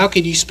says, how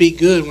can you speak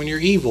good when you're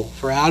evil?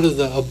 For out of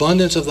the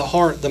abundance of the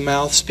heart, the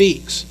mouth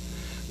speaks.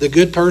 The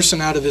good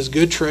person out of his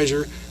good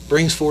treasure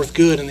brings forth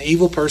good, and the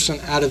evil person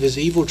out of his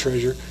evil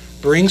treasure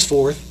brings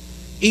forth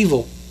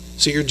evil.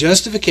 So your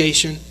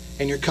justification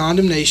and your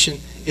condemnation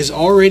is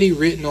already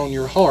written on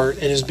your heart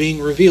and is being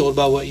revealed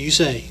by what you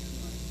say.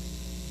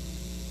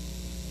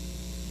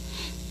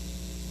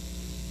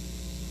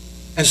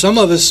 And some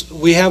of us,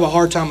 we have a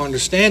hard time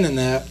understanding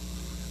that,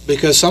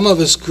 because some of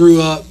us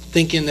grew up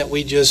thinking that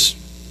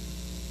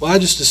I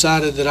just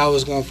decided that I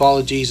was going to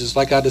follow Jesus,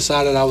 like I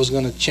decided I was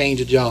going to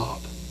change a job.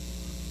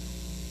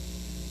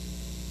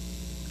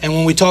 And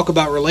when we talk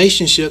about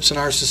relationships in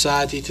our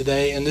society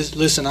today, and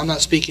listen, I'm not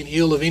speaking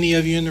ill of any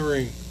of you in the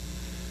room.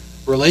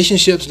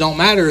 Relationships don't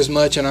matter as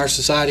much in our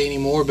society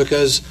anymore,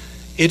 because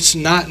it's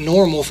not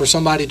normal for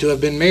somebody to have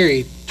been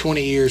married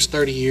 20 years,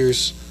 30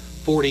 years,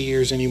 40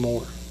 years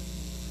anymore.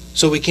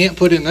 So we can't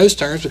put it in those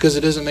terms because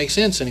it doesn't make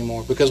sense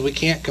anymore, because we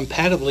can't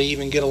compatibly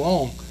even get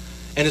along.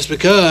 And it's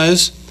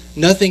because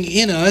nothing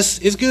in us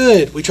is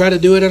good. We try to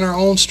do it in our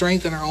own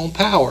strength and our own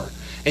power.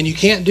 And you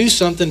can't do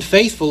something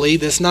faithfully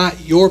that's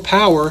not your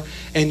power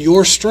and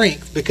your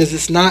strength, because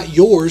it's not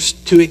yours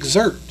to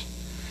exert.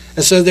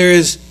 And so there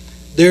is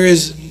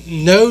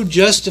no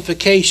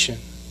justification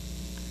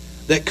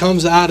that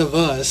comes out of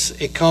us.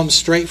 It comes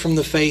straight from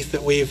the faith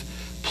that we've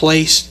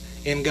placed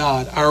in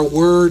God. Our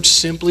words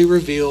simply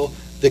reveal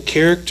the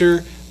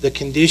character, the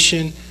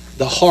condition,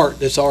 the heart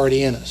that's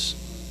already in us.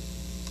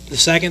 The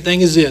second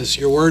thing is this: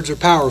 your words are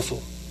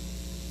powerful.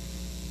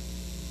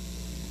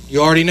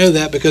 You already know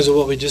that because of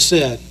what we just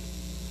said.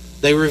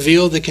 They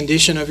reveal the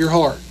condition of your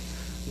heart.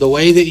 The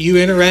way that you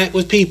interact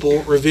with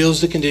people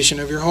reveals the condition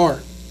of your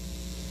heart.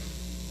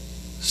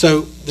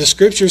 So the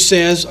scripture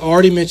says, I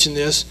already mentioned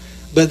this,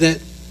 but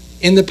that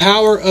in the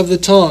power of the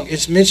tongue,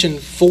 it's mentioned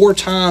 4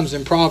 times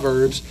in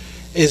Proverbs,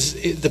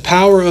 is the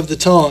power of the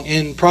tongue.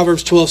 In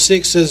Proverbs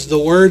 12:6 says, the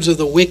words of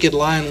the wicked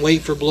lie in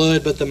wait for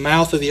blood, but the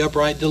mouth of the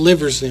upright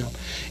delivers them.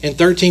 In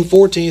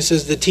 13:14 it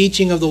says, the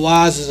teaching of the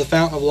wise is a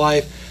fountain of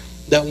life,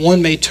 that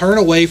one may turn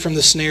away from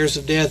the snares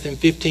of death. In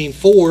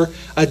 15:4,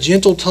 a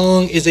gentle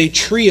tongue is a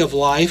tree of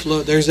life.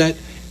 Look, there's that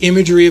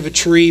imagery of a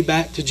tree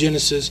back to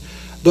Genesis.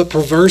 But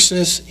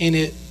perverseness in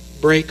it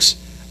breaks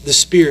the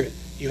spirit.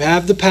 You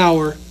have the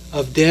power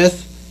of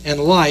death and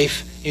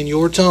life in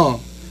your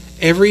tongue.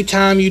 Every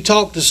time you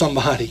talk to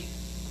somebody.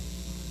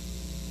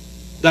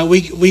 That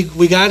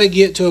we got to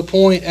get to a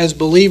point as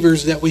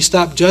believers that we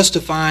stop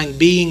justifying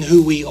being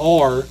who we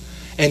are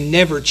and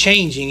never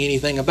changing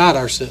anything about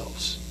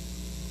ourselves.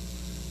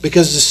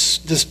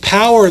 Because this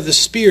power of the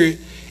Spirit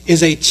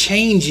is a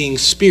changing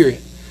spirit.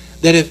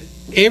 That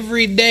if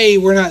every day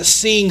we're not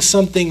seeing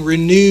something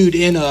renewed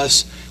in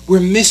us, we're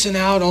missing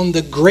out on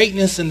the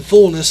greatness and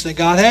fullness that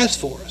God has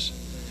for us.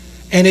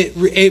 And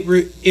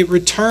it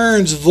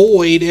returns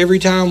void every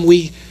time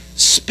we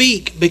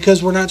speak,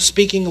 because we're not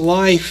speaking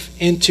life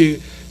into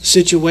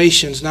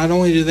situations. Not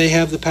only do they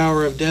have the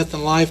power of death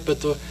and life,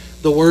 but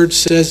the Word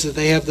says that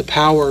they have the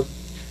power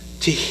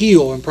to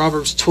heal. In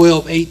Proverbs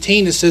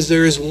 12:18 it says,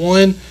 there is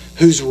one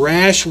whose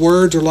rash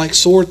words are like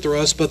sword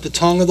thrusts, but the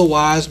tongue of the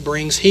wise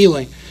brings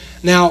healing.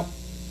 Now,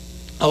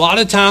 a lot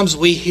of times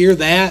we hear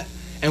that,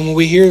 and when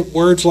we hear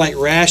words like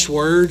rash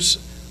words,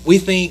 we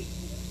think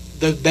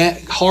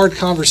the hard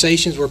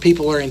conversations where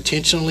people are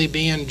intentionally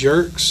being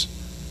jerks.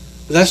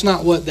 But that's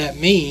not what that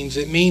means.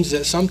 It means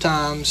that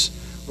sometimes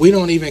we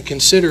don't even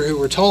consider who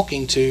we're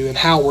talking to and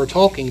how we're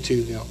talking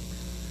to them.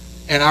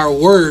 And our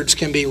words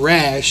can be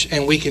rash,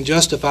 and we can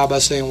justify by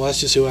saying, well,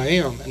 that's just who I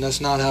am. And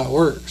that's not how it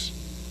works.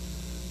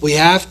 We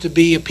have to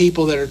be a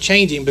people that are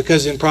changing,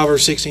 because in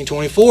Proverbs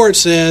 16:24 it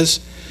says,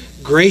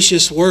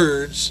 gracious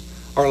words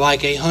are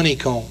like a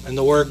honeycomb. And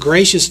the word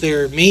gracious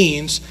there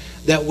means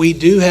that we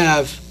do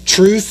have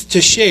truth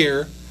to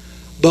share,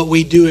 but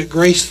we do it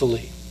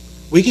gracefully.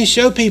 We can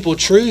show people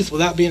truth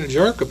without being a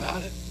jerk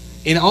about it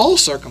in all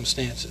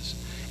circumstances.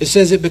 It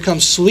says it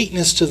becomes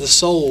sweetness to the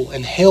soul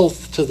and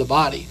health to the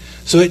body.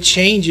 So it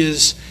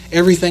changes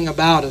everything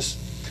about us.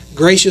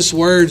 Gracious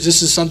words,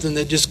 this is something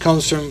that just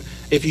comes from,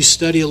 if you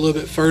study a little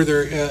bit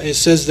further, it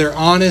says they're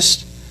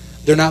honest,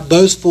 they're not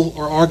boastful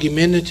or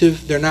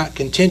argumentative, they're not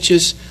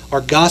contentious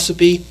or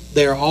gossipy,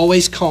 they are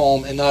always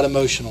calm and not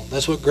emotional.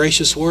 That's what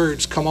gracious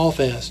words come off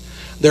as.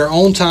 They're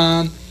on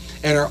time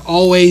and are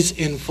always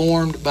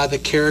informed by the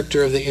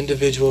character of the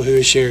individual who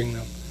is sharing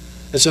them.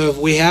 And so if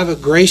we have a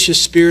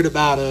gracious spirit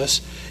about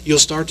us, you'll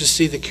start to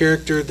see the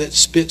character that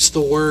spits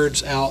the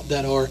words out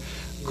that are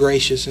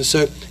gracious. And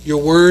so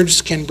your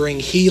words can bring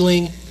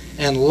healing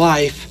and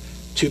life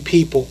to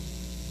people.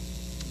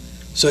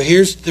 So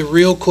here's the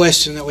real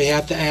question that we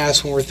have to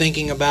ask when we're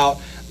thinking about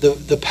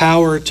the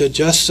power to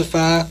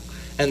justify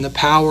and the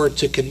power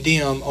to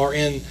condemn are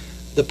in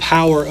the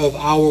power of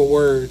our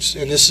words.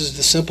 And this is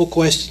the simple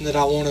question that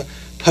I want to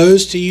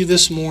pose to you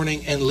this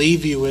morning and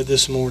leave you with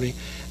this morning.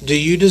 Do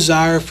you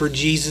desire for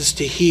Jesus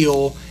to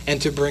heal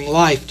and to bring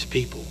life to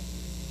people?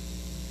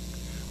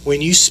 When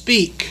you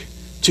speak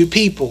to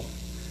people,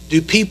 do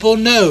people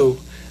know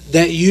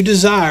that you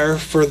desire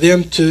for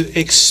them to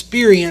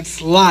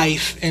experience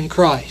life in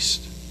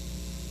Christ?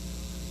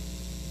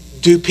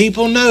 Do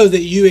people know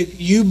that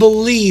you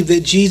believe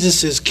that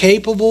Jesus is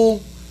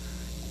capable,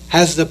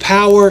 has the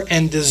power,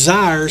 and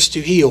desires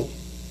to heal?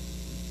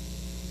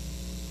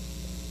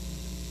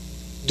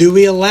 Do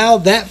we allow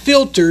that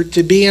filter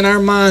to be in our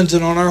minds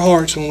and on our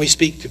hearts when we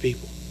speak to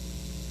people?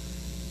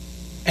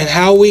 And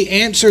how we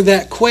answer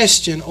that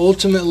question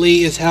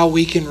ultimately is how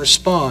we can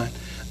respond.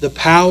 The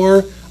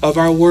power of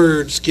our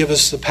words give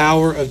us the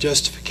power of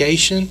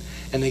justification,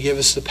 and they give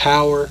us the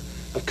power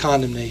of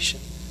condemnation.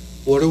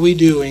 What are we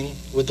doing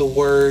with the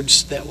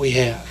words that we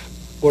have?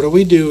 What are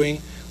we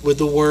doing with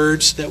the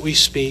words that we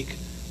speak?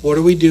 What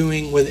are we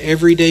doing with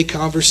everyday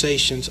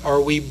conversations?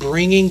 Are we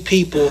bringing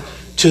people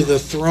to the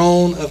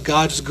throne of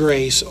God's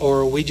grace,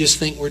 or we just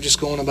think we're just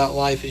going about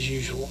life as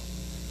usual?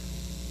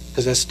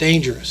 Because that's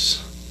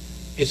dangerous.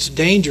 It's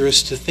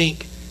dangerous to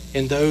think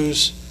in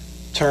those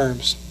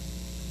terms.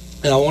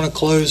 And I want to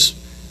close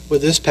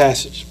with this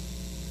passage.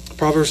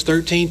 Proverbs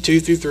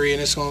 13:2-3,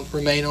 and it's going to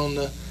remain on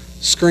the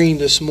screen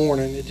this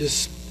morning. It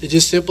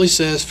just simply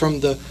says, from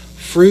the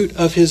fruit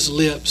of his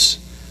lips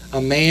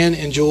a man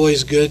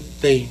enjoys good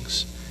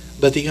things,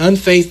 but the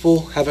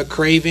unfaithful have a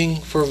craving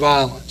for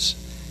violence.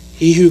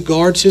 He who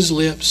guards his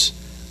lips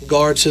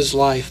guards his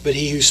life, but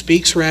he who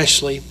speaks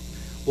rashly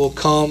will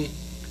come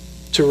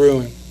to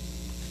ruin.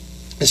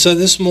 And so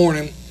this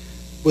morning,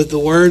 with the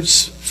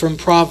words from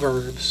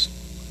Proverbs,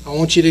 I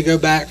want you to go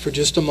back for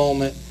just a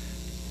moment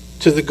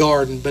to the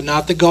garden, but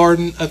not the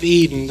Garden of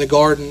Eden, the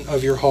garden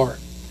of your heart.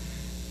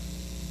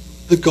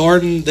 The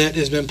garden that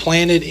has been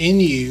planted in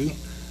you,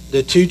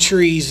 the two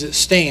trees that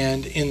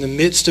stand in the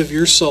midst of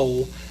your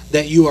soul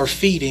that you are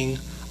feeding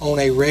on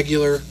a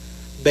regular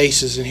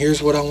basis. And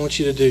here's what I want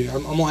you to do.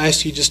 I'm going to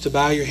ask you just to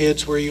bow your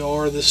heads where you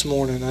are this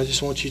morning. I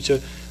just want you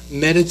to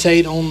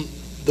meditate on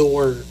the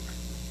Word.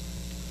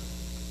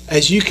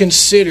 As you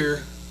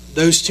consider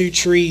those two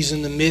trees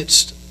in the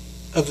midst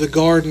of the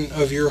garden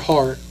of your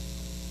heart,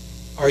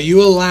 are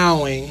you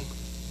allowing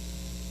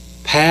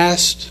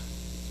past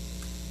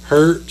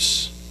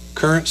hurts,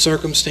 current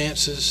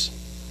circumstances?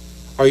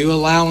 Are you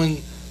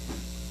allowing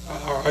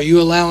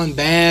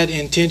bad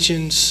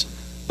intentions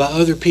by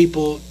other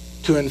people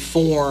to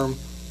inform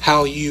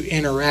how you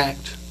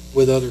interact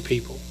with other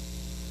people?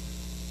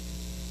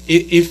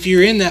 If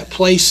you're in that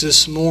place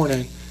this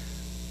morning,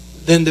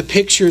 then the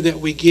picture that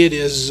we get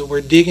is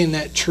we're digging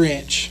that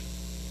trench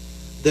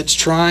that's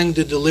trying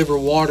to deliver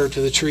water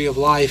to the tree of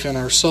life in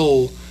our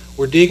soul.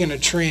 We're digging a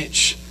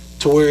trench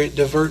to where it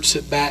diverts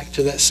it back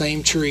to that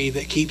same tree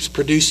that keeps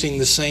producing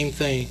the same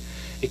thing.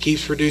 It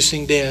keeps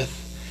producing death.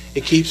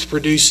 It keeps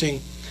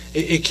producing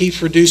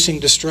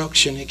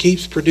destruction. It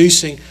keeps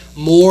producing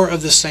more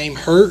of the same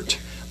hurt,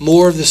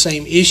 more of the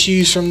same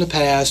issues from the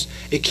past.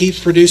 It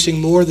keeps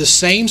producing more of the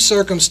same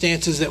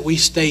circumstances that we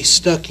stay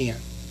stuck in.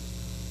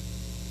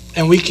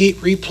 And we keep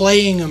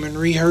replaying them and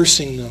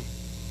rehearsing them.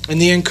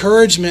 And the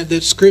encouragement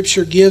that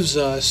Scripture gives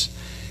us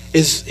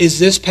is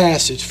this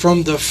passage.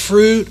 From the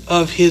fruit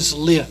of His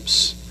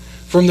lips,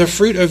 from the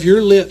fruit of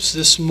your lips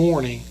this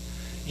morning,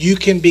 you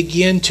can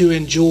begin to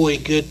enjoy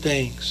good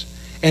things.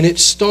 And it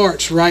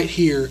starts right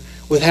here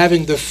with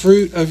having the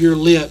fruit of your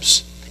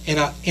lips in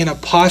a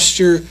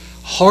posture,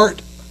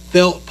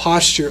 heartfelt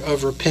posture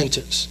of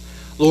repentance.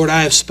 Lord,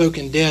 I have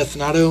spoken death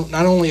not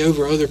only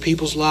over other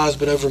people's lives,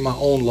 but over my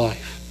own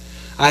life.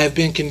 I have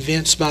been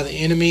convinced by the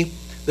enemy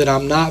that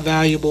I'm not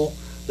valuable,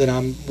 that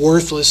I'm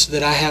worthless,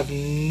 that I have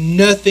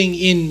nothing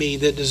in me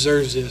that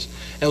deserves this.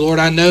 And Lord,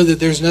 I know that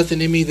there's nothing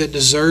in me that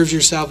deserves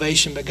your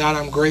salvation, but God,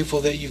 I'm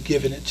grateful that you've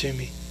given it to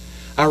me.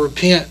 I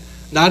repent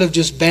not of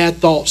just bad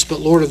thoughts, but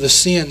Lord, of the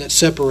sin that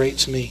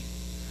separates me.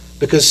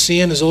 Because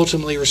sin is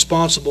ultimately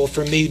responsible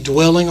for me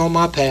dwelling on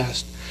my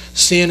past.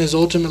 Sin is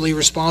ultimately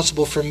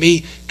responsible for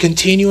me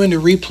continuing to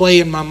replay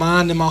in my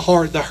mind and my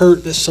heart the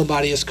hurt that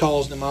somebody has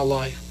caused in my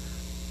life.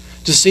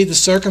 To see the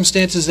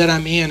circumstances that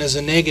I'm in as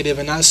a negative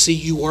and not see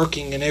you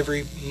working in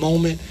every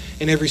moment,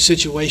 in every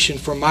situation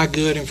for my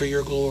good and for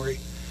your glory.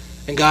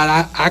 And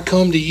God, I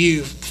come to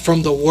you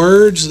from the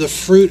words, the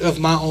fruit of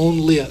my own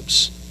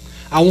lips.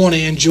 I want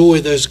to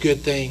enjoy those good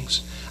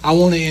things. I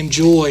want to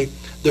enjoy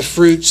the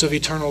fruits of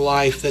eternal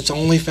life that's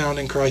only found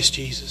in Christ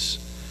Jesus.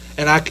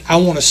 And I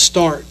want to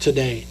start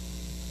today.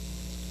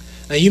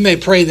 Now you may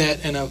pray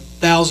that in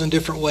 1,000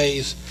 different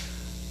ways,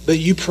 but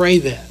you pray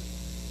that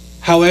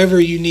however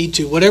you need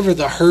to. Whatever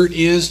the hurt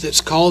is that's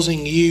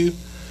causing you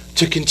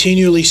to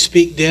continually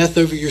speak death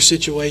over your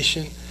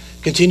situation,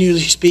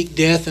 continually speak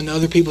death in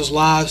other people's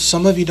lives.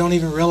 Some of you don't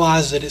even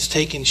realize that it's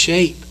taking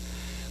shape.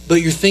 But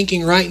you're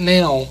thinking right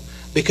now,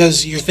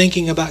 because you're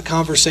thinking about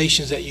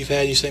conversations that you've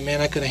had, you say, man,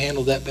 I could have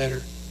handled that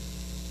better.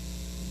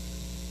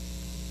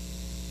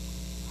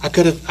 I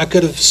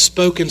could have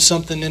spoken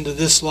something into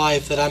this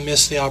life that I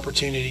missed the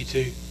opportunity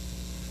to.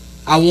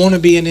 I want to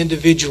be an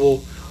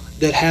individual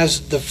that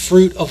has the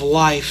fruit of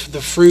life,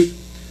 the fruit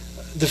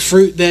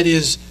that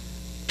is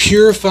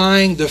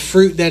purifying, the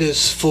fruit that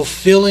is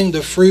fulfilling,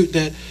 the fruit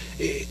that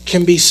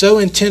can be so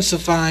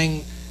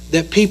intensifying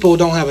that people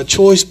don't have a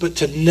choice but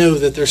to know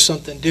that there's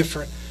something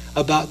different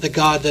about the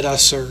God that I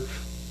serve.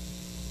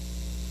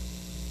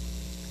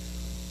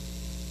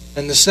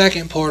 And the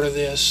second part of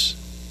this,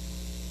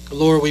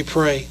 Lord, we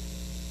pray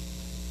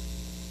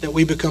that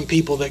we become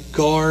people that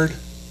guard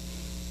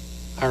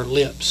our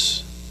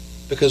lips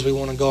because we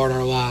want to guard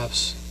our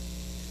lives.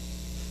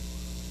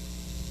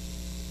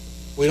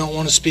 We don't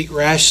want to speak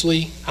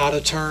rashly, out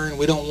of turn.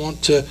 We don't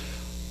want to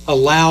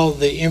allow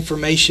the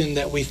information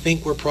that we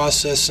think we're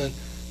processing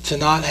to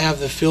not have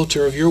the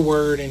filter of your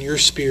word and your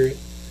spirit,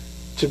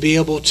 to be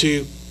able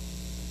to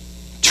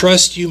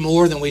trust you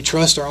more than we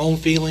trust our own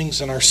feelings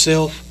and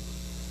ourselves.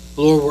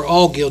 Lord, we're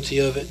all guilty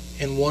of it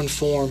in one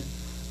form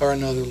or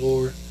another,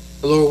 Lord.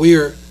 Lord,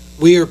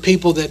 we are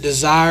people that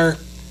desire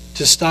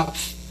to stop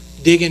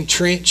digging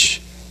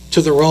trench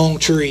to the wrong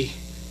tree.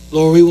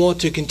 Lord, we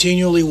want to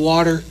continually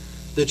water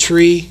the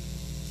tree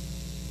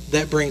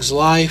that brings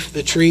life,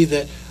 the tree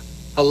that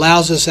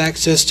allows us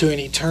access to an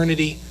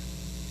eternity,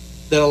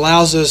 that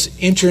allows us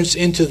entrance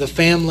into the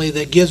family,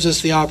 that gives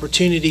us the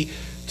opportunity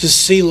to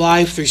see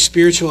life through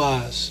spiritual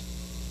eyes.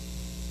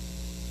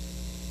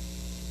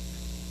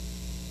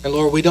 And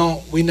Lord, we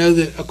know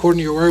that according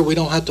to your word, we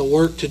don't have to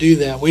work to do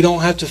that. We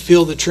don't have to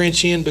fill the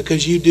trench in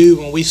because you do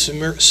when we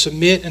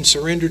submit and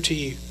surrender to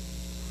you.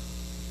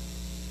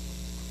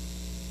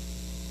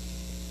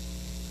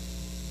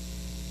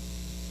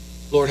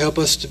 Lord, help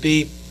us to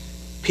be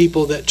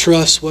people that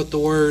trust what the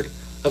word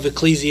of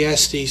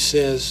Ecclesiastes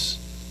says,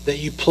 that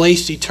you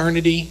placed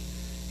eternity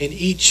in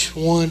each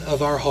one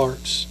of our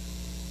hearts.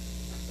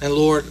 And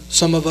Lord,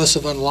 some of us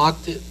have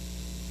unlocked it.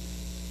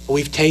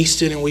 We've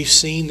tasted and we've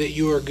seen that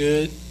you are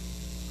good.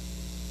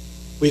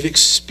 We've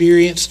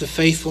experienced the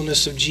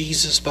faithfulness of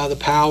Jesus by the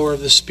power of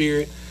the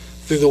Spirit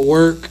through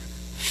the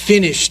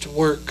finished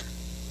work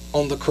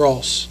on the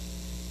cross.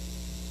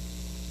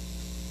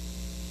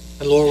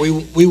 And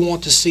Lord, we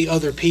want to see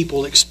other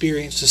people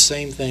experience the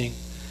same thing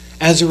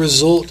as a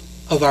result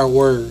of our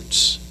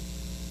words.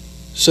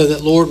 So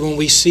that, Lord, when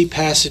we see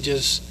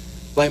passages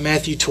like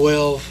Matthew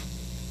 12,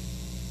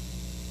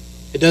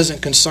 it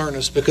doesn't concern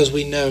us because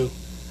we know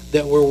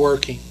that we're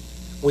working.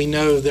 We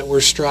know that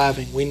we're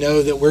striving. We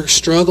know that we're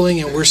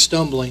struggling and we're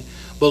stumbling.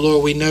 But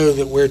Lord, we know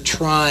that we're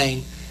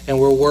trying and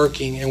we're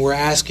working and we're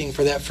asking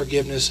for that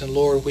forgiveness. And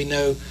Lord, we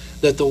know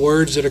that the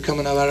words that are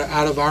coming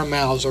out of our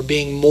mouths are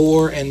being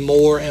more and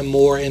more and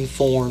more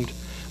informed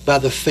by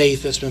the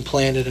faith that's been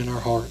planted in our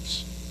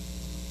hearts.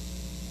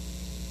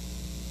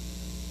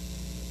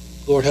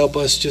 Lord, help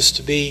us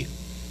to be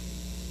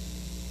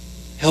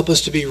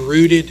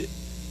rooted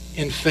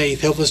in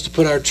faith. Help us to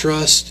put our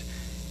trust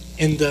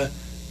in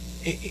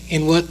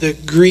what the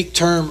Greek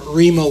term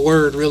rhema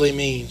word really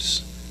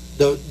means.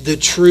 The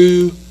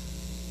true,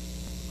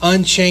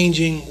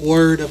 unchanging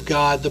Word of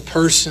God, the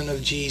person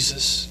of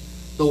Jesus.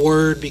 The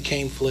Word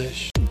became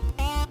flesh.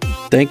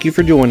 Thank you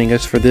for joining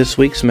us for this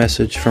week's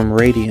message from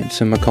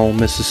Radiance in McComb,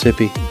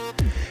 Mississippi.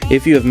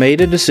 If you have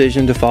made a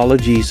decision to follow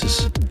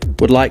Jesus,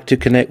 would like to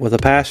connect with a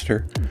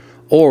pastor,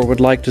 or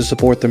would like to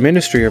support the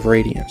ministry of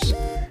Radiance,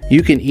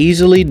 you can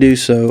easily do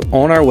so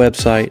on our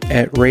website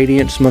at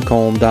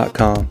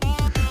radiancemccomb.com.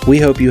 We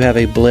hope you have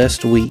a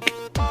blessed week.